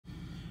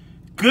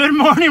Good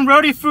morning,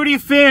 Rhody Foody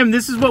fam.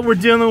 This is what we're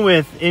dealing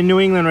with in New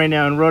England right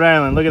now, in Rhode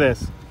Island. Look at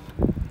this.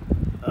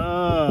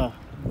 Oh,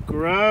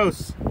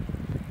 gross.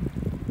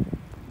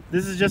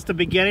 This is just the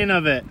beginning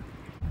of it.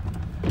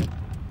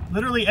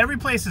 Literally every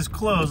place is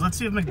closed. Let's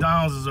see if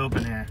McDonald's is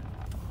open here.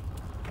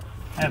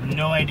 I have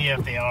no idea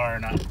if they are or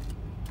not.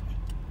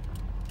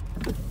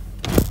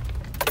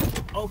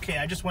 Okay,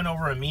 I just went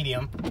over a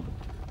medium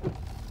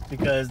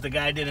because the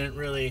guy didn't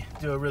really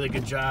do a really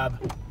good job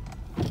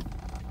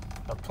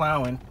of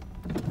plowing.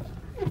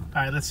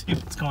 All right, let's see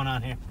what's going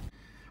on here.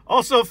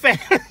 Also,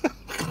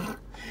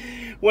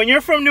 when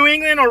you're from New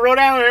England or Rhode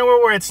Island, anywhere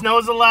where it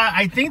snows a lot,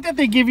 I think that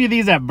they give you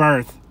these at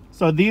birth.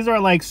 So these are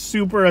like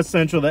super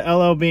essential. The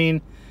LL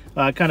Bean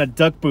kind of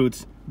duck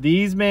boots.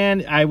 These,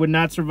 man, I would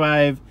not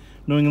survive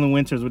New England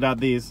winters without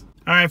these.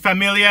 All right,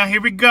 familia, here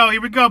we go.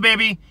 Here we go,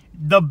 baby.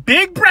 The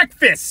big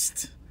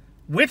breakfast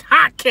with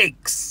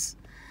hotcakes.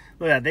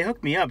 Look at that. They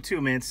hooked me up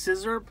too, man.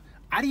 Scissor.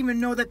 I didn't even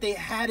know that they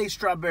had a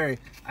strawberry.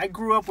 I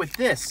grew up with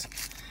this.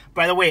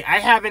 By the way, I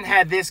haven't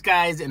had this,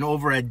 guys, in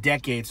over a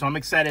decade, so I'm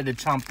excited to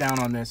chomp down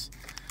on this.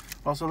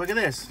 Also, look at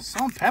this.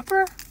 Salt and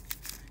pepper?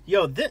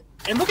 Yo,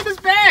 and look at this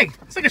bag.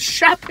 It's like a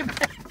shopping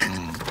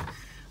bag.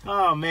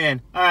 Oh,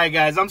 man. All right,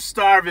 guys, I'm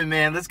starving,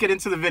 man. Let's get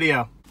into the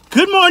video.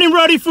 Good morning,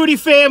 Rhody Foody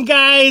fam,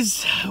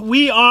 guys.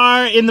 We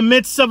are in the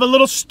midst of a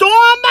little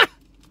storm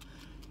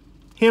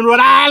here in Rhode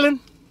Island.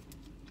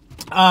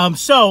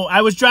 So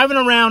I was driving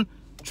around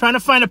trying to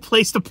find a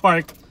place to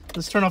park.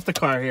 Let's turn off the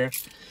car here.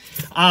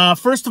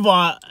 First of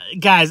all,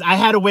 guys, I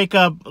had to wake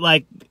up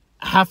like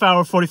half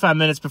hour, 45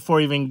 minutes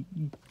before even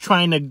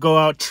trying to go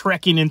out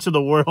trekking into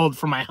the world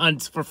for my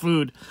hunt for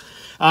food.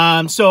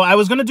 So I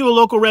was going to do a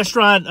local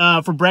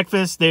restaurant for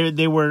breakfast.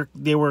 They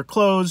were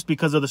closed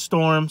because of the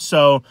storm.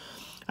 So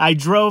I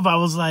drove. I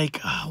was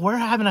like, where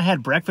haven't I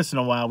had breakfast in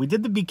a while? We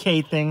did the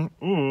BK thing.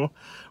 Ooh,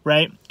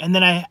 right? And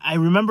then I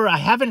remember I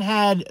haven't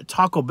had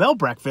Taco Bell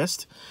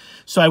breakfast.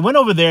 So I went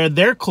over there.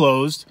 They're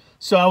closed.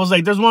 So I was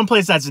like, there's one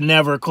place that's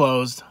never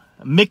closed.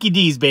 Mickey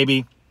D's,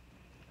 baby.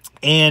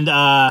 And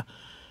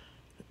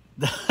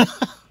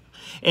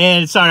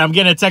and sorry, I'm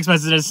getting a text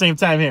message at the same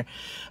time here.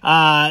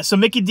 So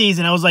Mickey D's,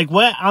 and I was like,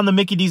 what on the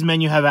Mickey D's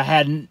menu have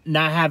I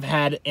not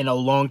had in a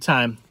long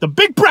time? The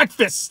big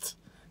breakfast.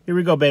 Here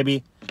we go,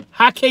 baby.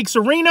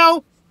 Hotcakes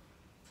Reno.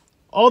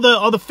 All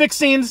the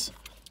fixings,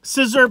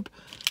 scissor,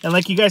 and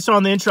like you guys saw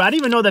in the intro, I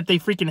didn't even know that they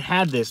freaking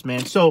had this,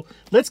 man. So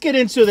let's get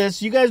into this.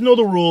 You guys know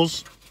the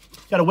rules.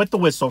 Gotta wet the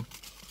whistle.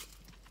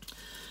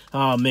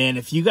 Oh, man,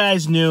 if you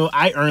guys knew,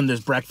 I earned this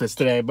breakfast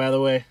today, by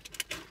the way.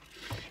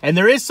 And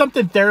there is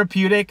something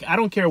therapeutic. I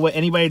don't care what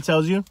anybody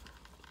tells you.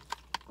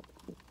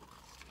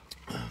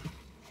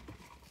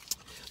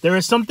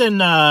 There's something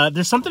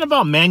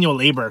about manual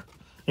labor.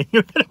 And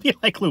you're going to be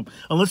like, Loop,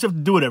 unless you have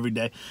to do it every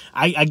day.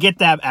 I get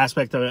that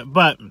aspect of it.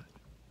 But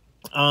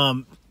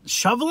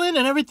shoveling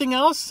and everything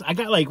else, I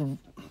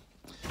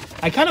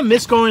kind of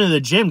miss going to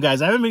the gym,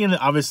 guys. I haven't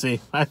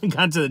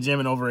gone to the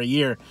gym in over a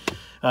year.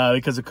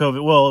 Because of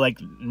COVID, well, like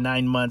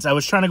 9 months. I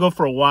was trying to go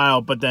for a while,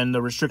 but then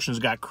the restrictions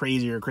got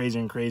crazier.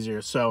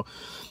 So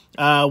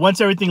once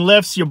everything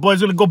lifts, your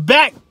boy's going to go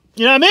back.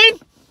 You know what I mean?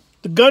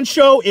 The gun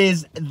show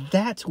is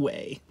that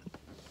way.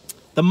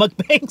 The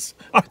mukbangs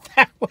are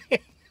that way.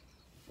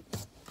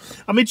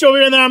 I'll meet you over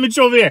here, and then I'll meet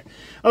you over here.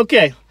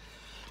 Okay.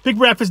 Big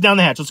breakfast down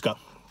the hatch. Let's go.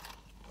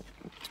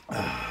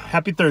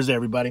 Happy Thursday,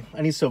 everybody.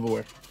 I need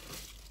silverware.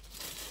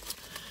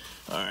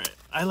 All right.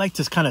 I like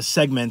to kind of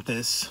segment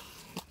this.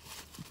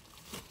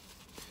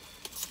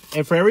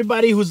 And for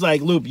everybody who's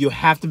like, Loop, you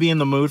have to be in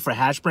the mood for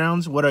hash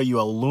browns. What are you,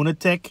 a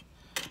lunatic?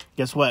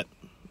 Guess what?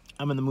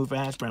 I'm in the mood for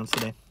hash browns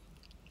today.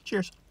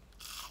 Cheers.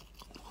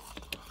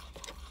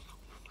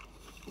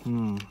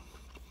 I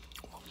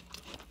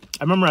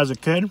remember as a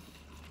kid.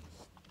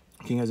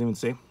 Can you guys even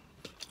see? I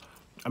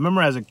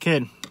remember as a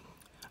kid.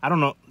 I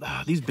don't know.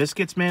 These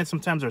biscuits, man,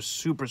 sometimes are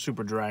super,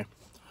 super dry.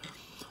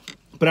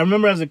 But I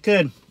remember as a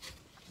kid,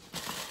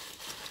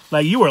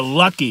 like, you were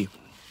lucky.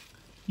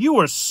 You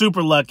were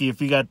super lucky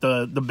if you got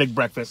the big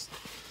breakfast.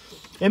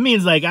 It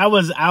means like I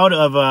was out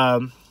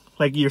of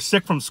like you're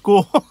sick from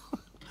school.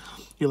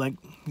 You're like,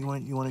 you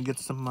want to get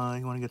some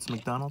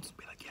McDonald's?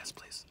 Be like, yes,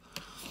 please.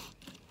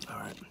 All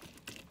right.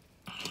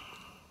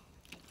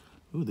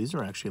 Ooh, these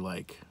are actually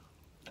like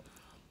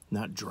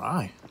not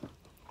dry.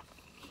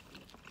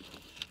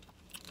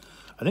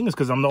 I think it's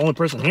because I'm the only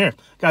person here,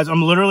 guys.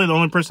 I'm literally the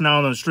only person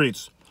out on the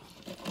streets.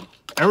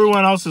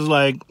 Everyone else is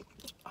like,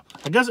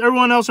 I guess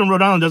everyone else in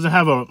Rhode Island doesn't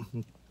have a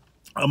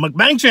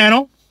mukbang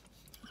channel.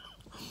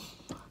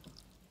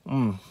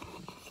 I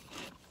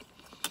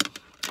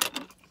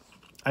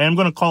am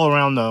going to call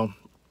around, though,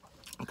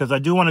 because I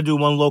do want to do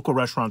one local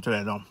restaurant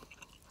today, though.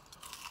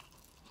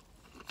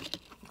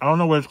 I don't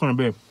know where it's going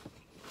to be.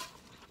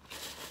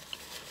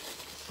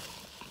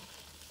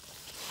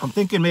 I'm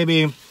thinking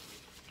maybe...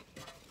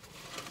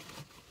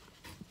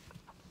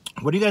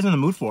 What are you guys in the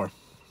mood for?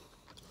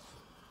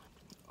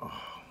 Oh,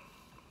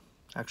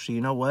 actually,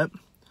 you know what?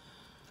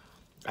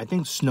 I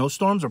think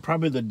snowstorms are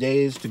probably the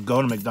days to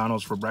go to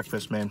McDonald's for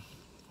breakfast, man.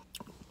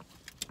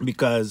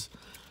 Because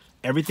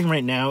Everything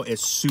right now is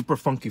super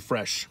funky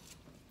fresh.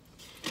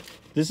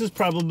 This is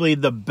probably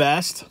the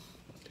best.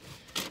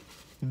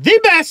 The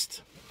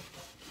best!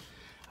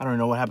 I don't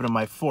know what happened to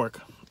my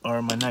fork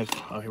or my knife.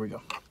 Oh, here we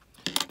go.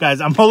 Guys,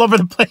 I'm all over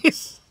the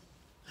place.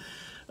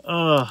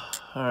 Oh,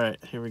 all right,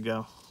 here we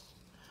go.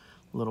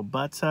 A little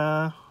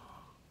butter.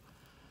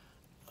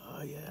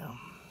 Oh, yeah.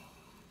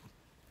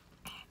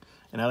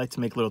 And I like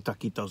to make little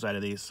taquitos out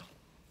of these.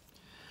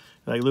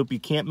 Like, Loop, you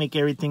can't make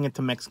everything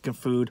into Mexican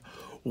food.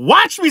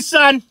 Watch me,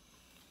 son!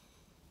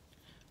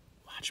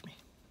 Watch me.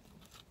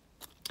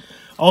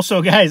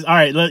 Also, guys, all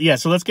right, yeah,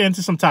 so let's get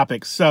into some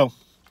topics. So,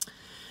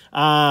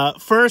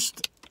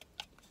 first,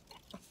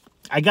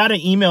 I got an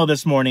email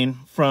this morning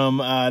from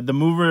the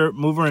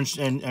Mover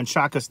and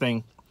Shaka's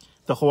thing,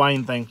 the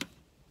Hawaiian thing.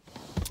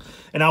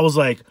 And I was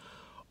like,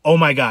 oh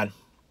my God,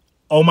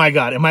 am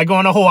I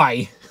going to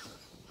Hawaii?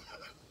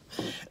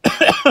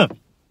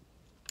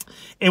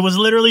 It was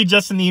literally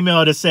just an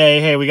email to say,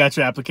 hey, we got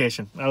your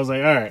application. I was like,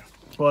 all right,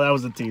 well, that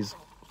was a tease.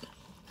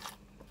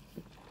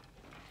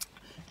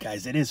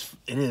 Guys, it is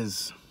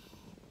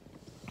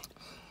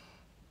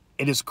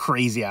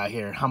crazy out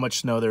here how much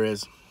snow there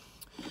is.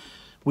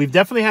 We've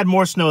definitely had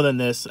more snow than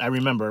this, I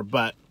remember,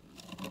 but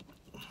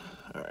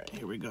all right,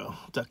 here we go.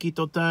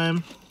 Taquito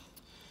time.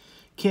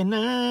 Can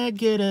I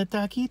get a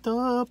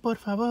taquito, por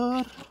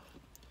favor?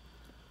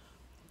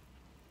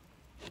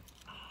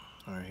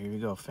 All right, here you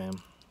go,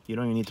 fam. You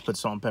don't even need to put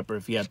salt and pepper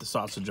if you have the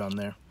sausage on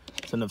there.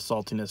 It's enough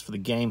saltiness for the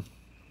game.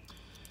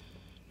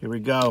 Here we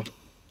go.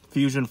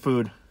 Fusion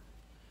food.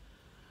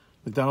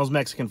 McDonald's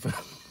Mexican food.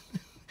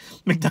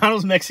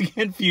 McDonald's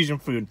Mexican fusion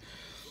food.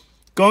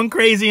 Going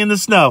crazy in the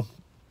snow.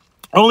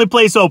 Only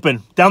place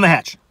open. Down the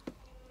hatch.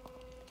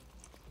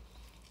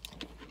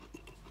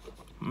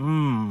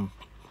 Mmm.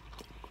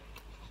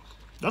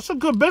 That's a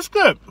good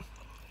biscuit.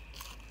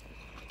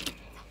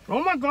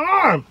 Oh my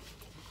God.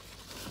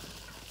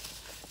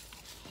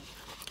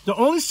 The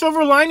only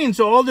silver lining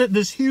to all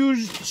this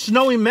huge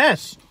snowy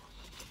mess.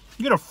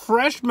 You get a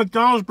fresh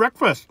McDonald's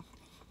breakfast.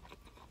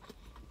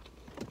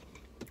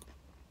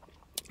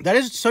 That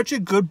is such a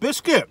good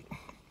biscuit.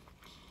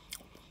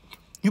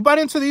 You bite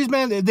into these,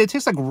 man, they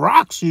taste like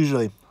rocks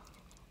usually.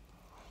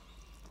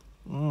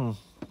 Mmm.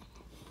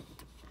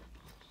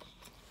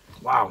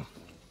 Wow.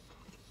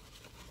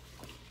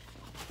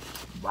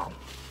 Wow.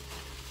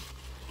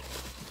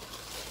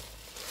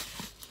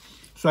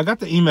 So I got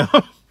the email.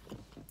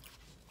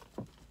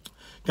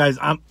 Guys,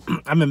 I'm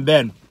in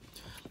bed.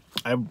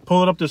 I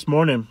pull it up this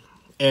morning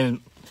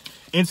and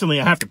instantly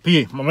I have to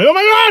pee. I'm like, oh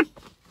my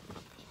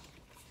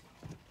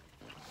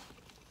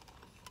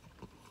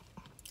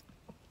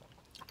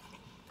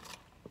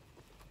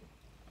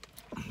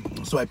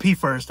God! So I pee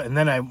first and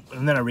then I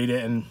read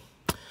it and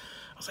I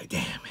was like,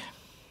 damn, man,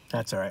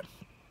 that's all right.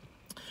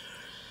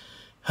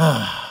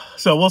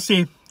 So we'll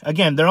see.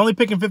 Again, they're only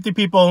picking 50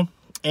 people.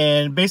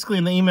 And basically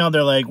in the email,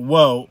 they're like,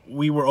 whoa,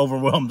 we were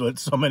overwhelmed with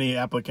so many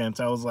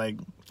applicants. I was like,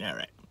 all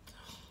right.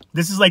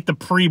 This is like the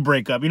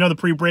pre-breakup. You know the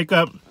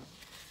pre-breakup?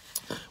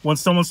 When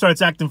someone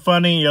starts acting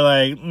funny, you're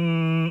like,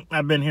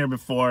 I've been here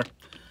before.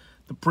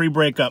 The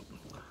pre-breakup.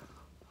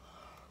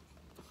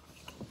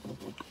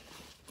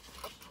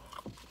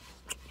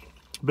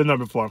 Been there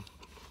before.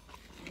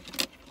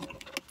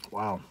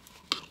 Wow.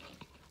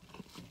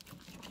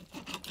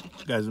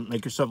 You guys,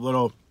 make yourself a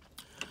little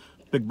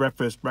big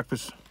breakfast.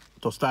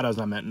 Tostadas,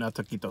 I meant, not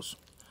taquitos.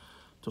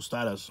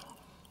 Tostadas.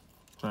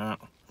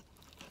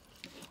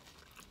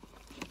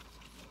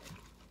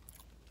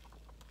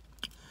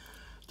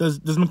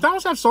 Does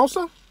McDonald's have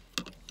salsa?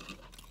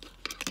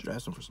 Should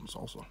ask them for some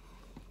salsa.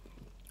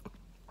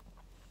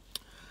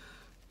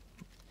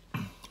 A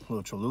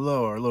little Cholula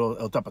or a little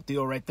El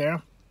Tapatio right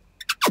there.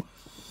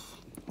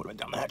 What do I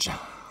down the hatch?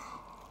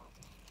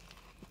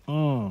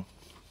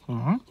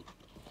 Mm-hmm.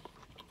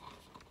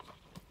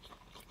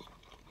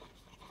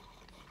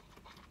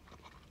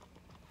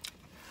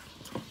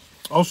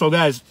 Also,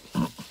 guys,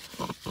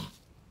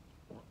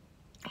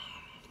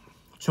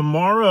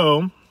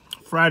 tomorrow,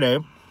 Friday,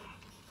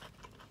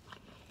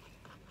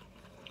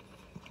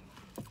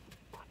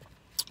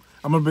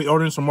 I'm going to be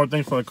ordering some more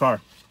things for the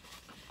car.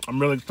 I'm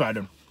really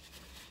excited.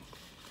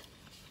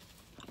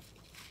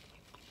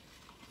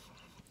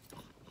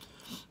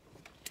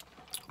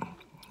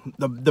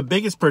 The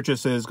biggest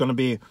purchase is going to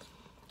be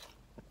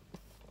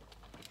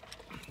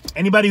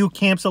anybody who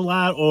camps a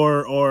lot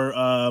or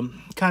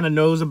kind of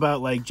knows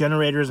about like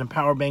generators and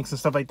power banks and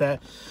stuff like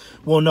that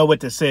will know what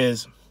this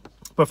is.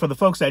 But for the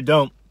folks that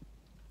don't,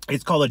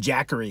 it's called a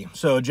Jackery.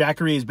 So a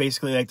Jackery is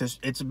basically like this.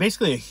 It's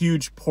basically a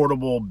huge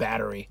portable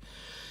battery.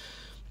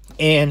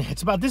 And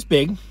it's about this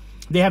big.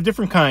 They have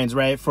different kinds,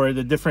 right, for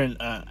the different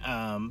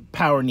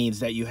power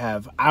needs that you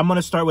have. I'm going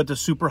to start with the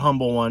super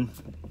humble one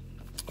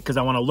because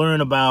I want to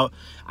learn about,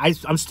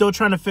 I'm still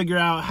trying to figure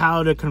out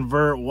how to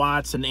convert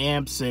watts and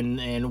amps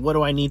and what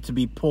do I need to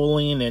be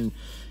pulling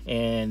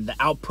and the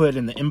output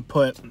and the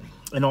input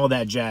and all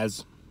that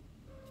jazz.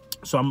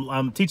 So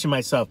I'm teaching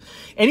myself.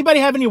 Anybody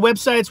have any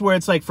websites where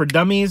it's like for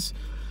dummies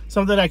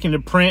something I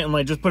can print and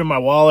like just put in my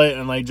wallet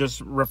and like just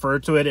refer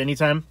to it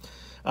anytime,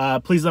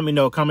 please let me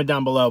know. Comment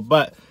down below.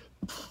 But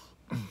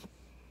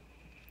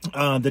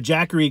the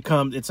Jackery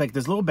comes, it's like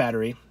this little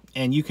battery,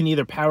 and you can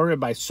either power it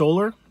by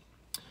solar,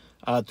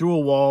 through a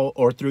wall,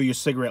 or through your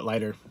cigarette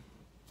lighter.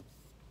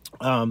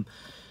 Kind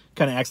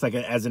of acts like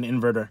as an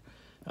inverter.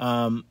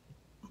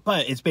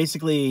 But it's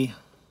basically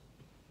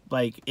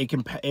like it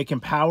can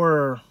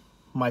power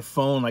my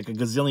phone like a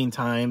gazillion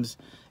times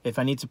if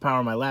I need to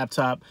power my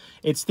laptop.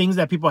 It's things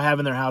that people have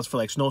in their house for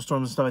like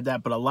snowstorms and stuff like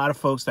that. But a lot of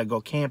folks that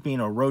go camping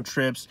or road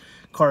trips,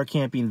 car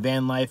camping,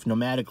 van life,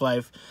 nomadic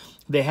life,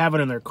 they have it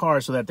in their car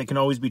so that they can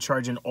always be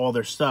charging all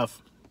their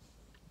stuff.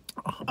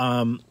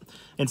 And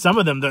some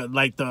of them,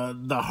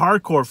 the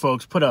hardcore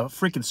folks, put a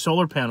freaking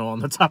solar panel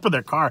on the top of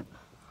their car.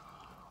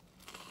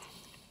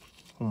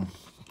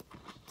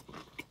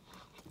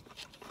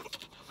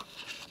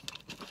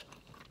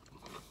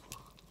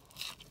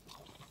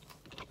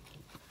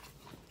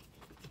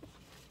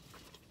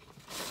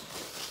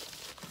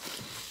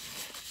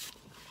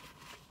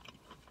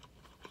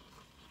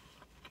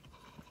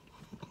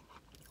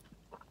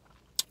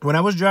 When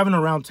I was driving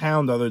around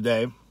town the other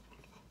day,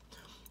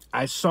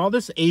 I saw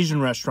this Asian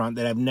restaurant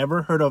that I've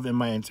never heard of in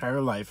my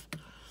entire life.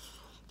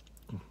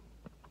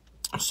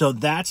 So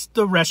that's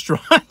the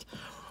restaurant.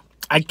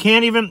 I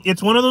can't even,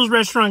 it's one of those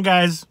restaurant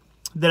guys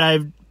that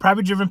I've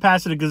probably driven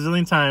past it a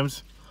gazillion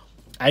times.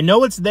 I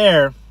know it's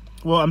there.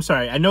 Well, I'm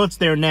sorry. I know it's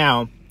there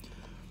now.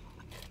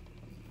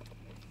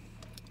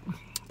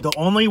 The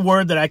only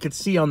word that I could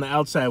see on the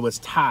outside was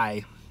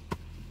Thai.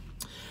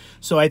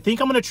 So I think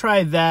I'm going to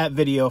try that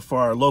video for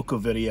our local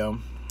video.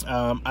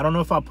 I don't know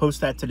if I'll post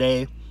that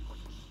today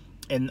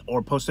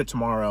or post it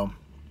tomorrow.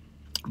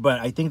 But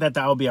I think that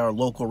will be our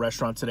local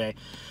restaurant today.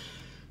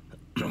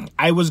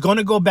 I was going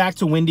to go back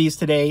to Wendy's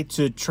today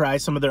to try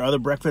some of their other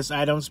breakfast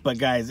items. But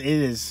guys, it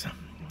is...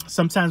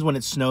 Sometimes when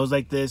it snows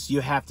like this,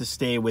 you have to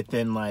stay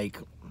within like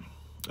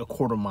a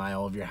quarter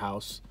mile of your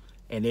house.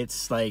 And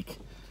it's like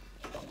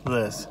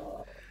this.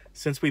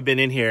 Since we've been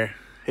in here,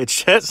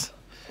 it's just...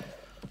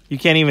 You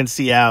can't even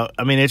see out.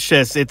 I mean, it's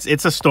just,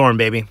 it's a storm,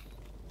 baby.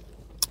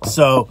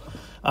 So,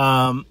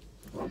 and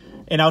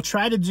I'll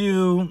try to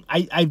do,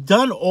 I've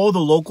done all the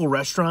local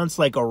restaurants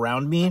like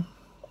around me.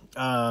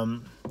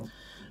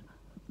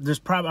 There's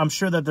probably, I'm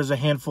sure that there's a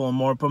handful of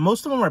more, but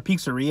most of them are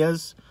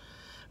pizzerias.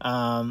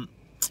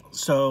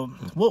 So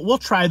we'll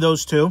try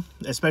those too,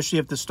 especially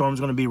if the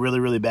storm's going to be really,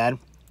 really bad.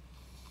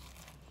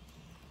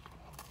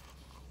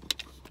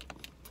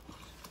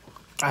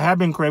 I have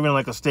been craving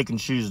like a steak and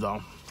cheese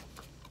though.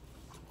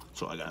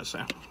 That's all I gotta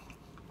say.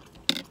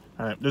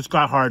 All right, this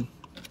got hard.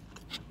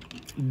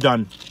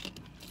 Done.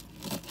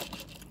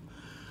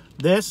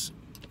 This,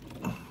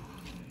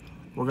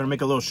 we're gonna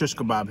make a little shish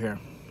kebab here.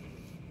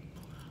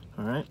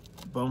 All right,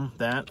 boom,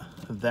 that.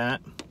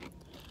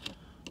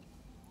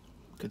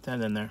 Get that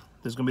in there.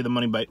 This is gonna be the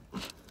money bite.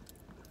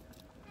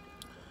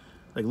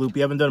 Like, Loop,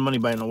 you haven't done a money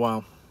bite in a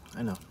while.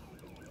 I know.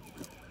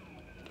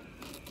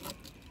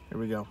 Here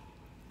we go.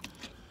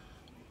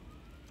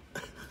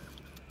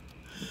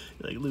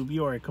 Like, Loop,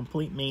 you are a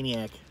complete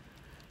maniac.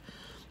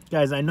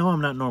 Guys, I know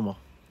I'm not normal.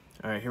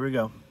 All right, here we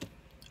go.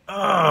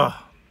 Ugh,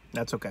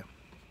 that's okay.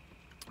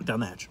 Down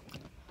the hatch.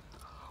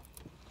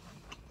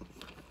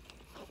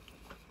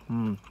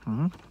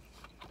 Mm-hmm.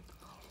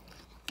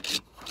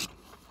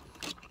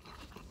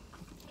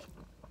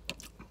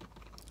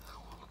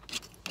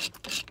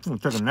 I'm gonna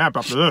take a nap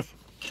after this.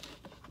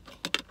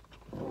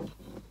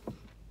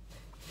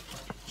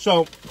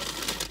 So,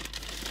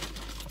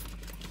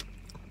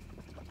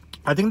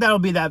 I think that'll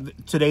be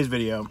today's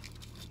video.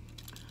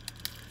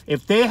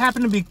 If they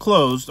happen to be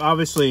closed,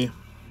 obviously,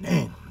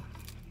 dang.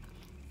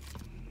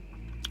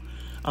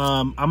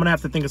 I'm gonna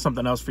have to think of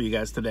something else for you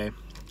guys today,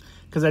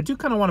 because I do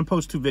kind of want to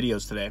post 2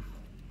 videos today.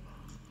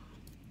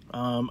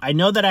 I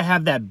know that I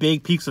have that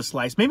big pizza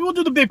slice. Maybe we'll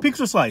do the big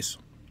pizza slice.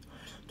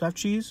 Do I have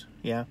cheese?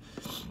 Yeah.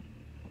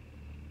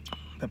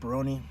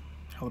 Pepperoni,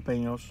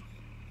 jalapenos.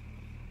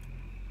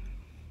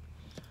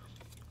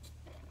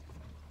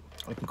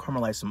 I can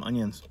caramelize some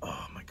onions.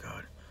 Oh my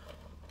god.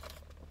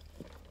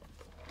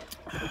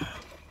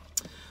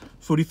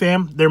 Foodie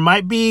fam, there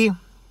might be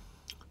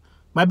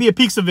a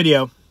pizza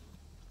video.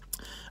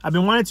 I've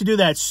been wanting to do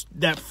that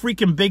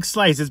freaking big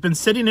slice. It's been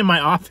sitting in my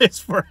office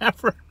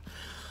forever.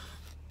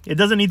 It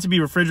doesn't need to be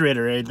refrigerated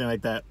or anything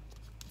like that.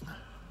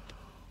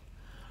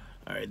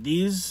 All right,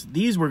 these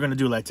we're gonna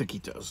do like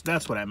taquitos.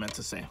 That's what I meant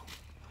to say.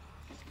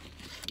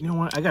 You know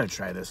what? I gotta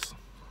try this.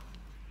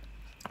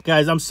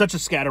 Guys, I'm such a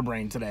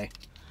scatterbrain today.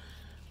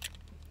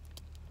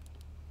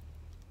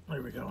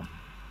 There we go.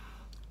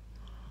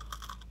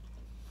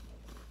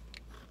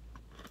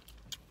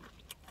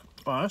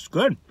 Oh, that's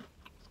good.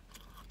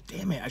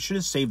 Damn it, I should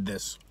have saved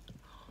this.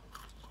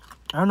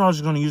 I don't know, I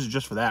was going to use it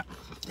just for that.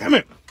 Damn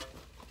it.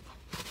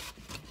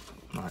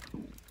 All right.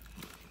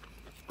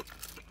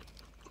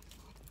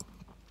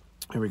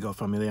 Here we go,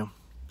 familia.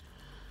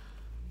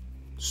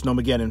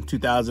 Snowmageddon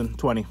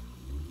 2020.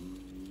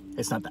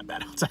 It's not that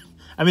bad outside.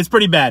 I mean, it's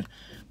pretty bad,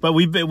 but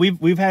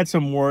we've had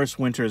some worse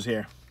winters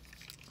here.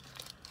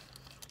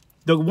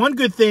 The one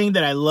good thing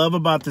that I love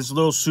about this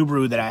little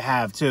Subaru that I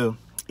have too,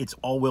 it's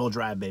all-wheel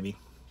drive, baby.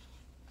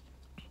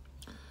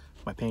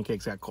 My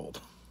pancakes got cold.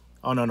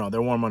 Oh, no,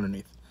 they're warm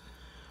underneath.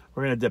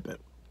 We're going to dip it.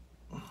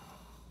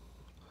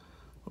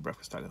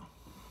 Breakfast taco.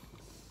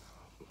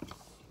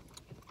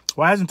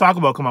 Why hasn't Taco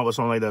Bell come out with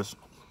something like this?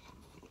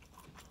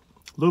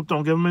 Loop,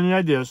 don't give them any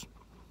ideas.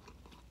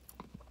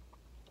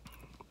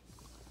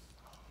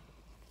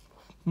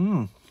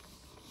 You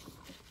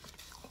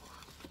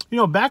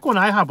know, back when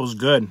IHOP was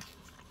good,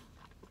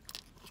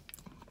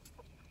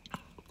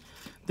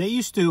 they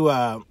used to,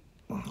 I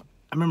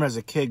remember as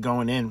a kid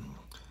going in,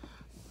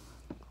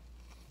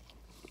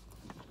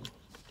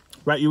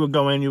 right, you would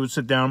go in, you would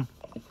sit down,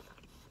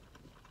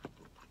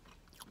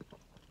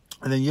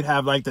 and then you'd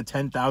have like the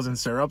 10,000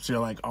 syrups. You're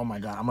like, oh my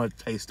God, I'm going to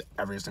taste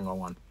every single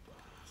one.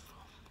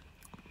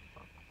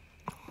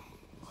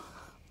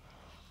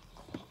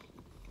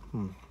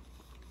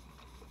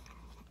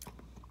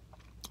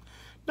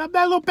 Not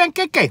bad little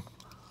pancake.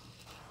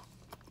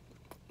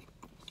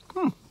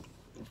 All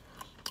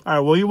right,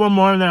 we'll eat one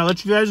more and then I'll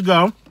let you guys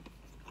go.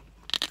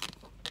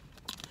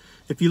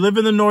 If you live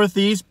in the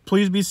Northeast,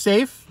 please be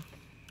safe.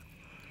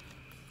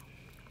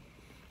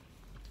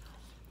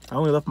 I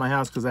only left my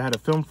house because I had a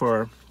film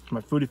for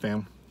my foodie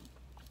fam.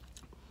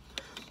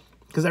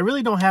 Because I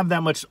really don't have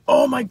that much.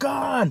 Oh my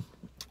God.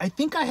 I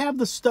think I have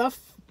the stuff.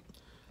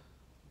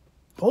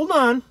 Hold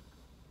on.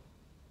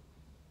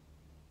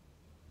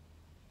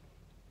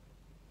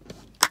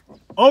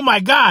 Oh my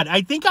God.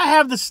 I think I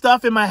have the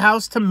stuff in my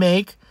house to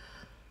make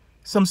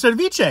some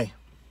ceviche.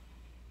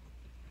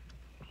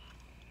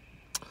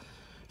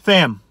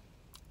 Fam,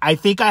 I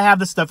think I have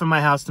the stuff in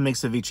my house to make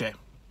ceviche.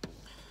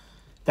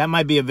 That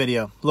might be a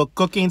video. Little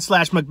cooking /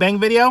 mukbang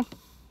video.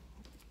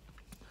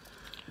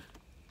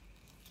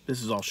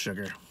 This is all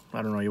sugar.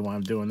 I don't know why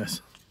I'm doing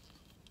this.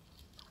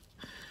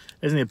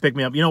 Isn't it pick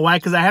me up? You know why?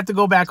 Because I have to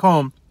go back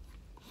home.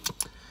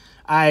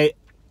 I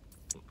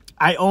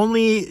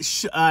only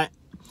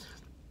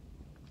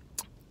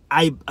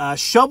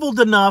shoveled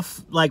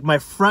enough, like my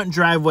front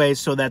driveway,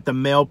 so that the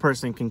mail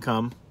person can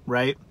come,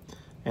 right?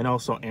 And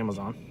also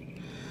Amazon.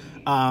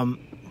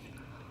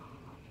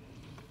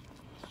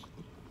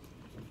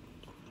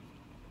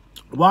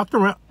 Walked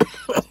around.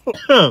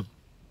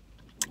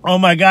 Oh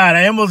my God,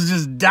 I almost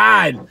just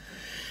died.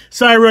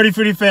 Sorry, Rhody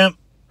Foody fam.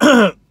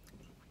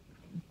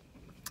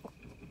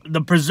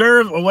 The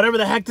preserve, or whatever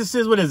the heck this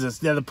is, what is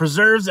this? Yeah, the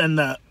preserves and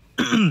the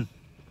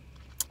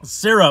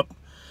syrup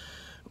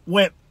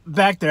went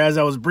back there as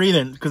I was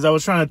breathing because I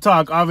was trying to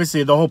talk.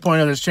 Obviously, the whole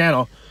point of this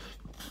channel.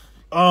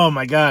 Oh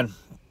my God.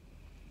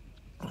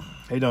 How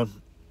you doing?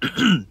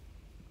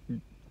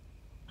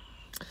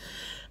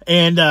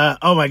 And,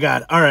 oh my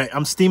God. All right.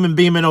 I'm steaming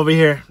beaming over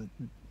here.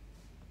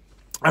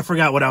 I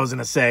forgot what I was going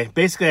to say.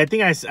 Basically, I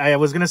think I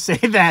was going to say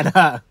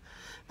that,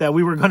 that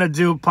we were going to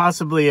do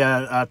possibly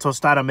a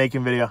tostada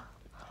making video.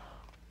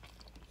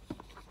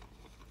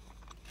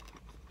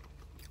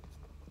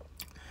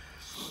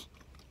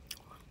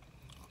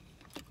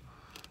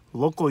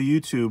 Local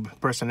YouTube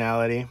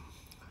personality.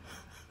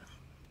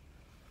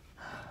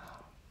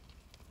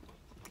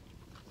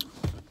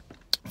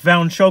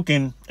 Found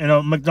choking in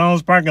a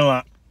McDonald's parking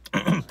lot.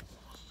 I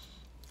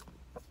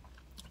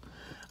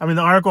mean,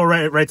 the article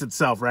writes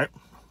itself, right?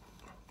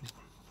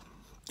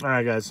 All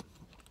right, guys.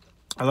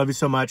 I love you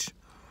so much.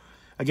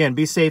 Again,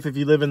 be safe if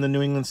you live in the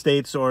New England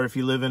states or if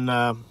you live in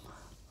kind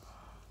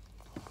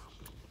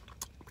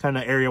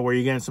of area where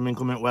you're getting some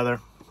inclement weather.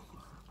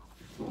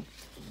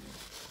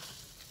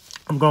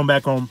 I'm going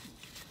back home.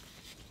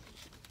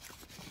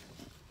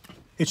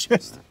 It's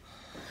just,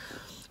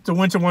 it's a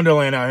winter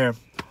wonderland out here.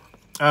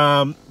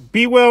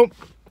 Be well,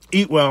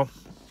 eat well,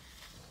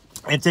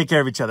 and take care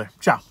of each other.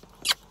 Ciao.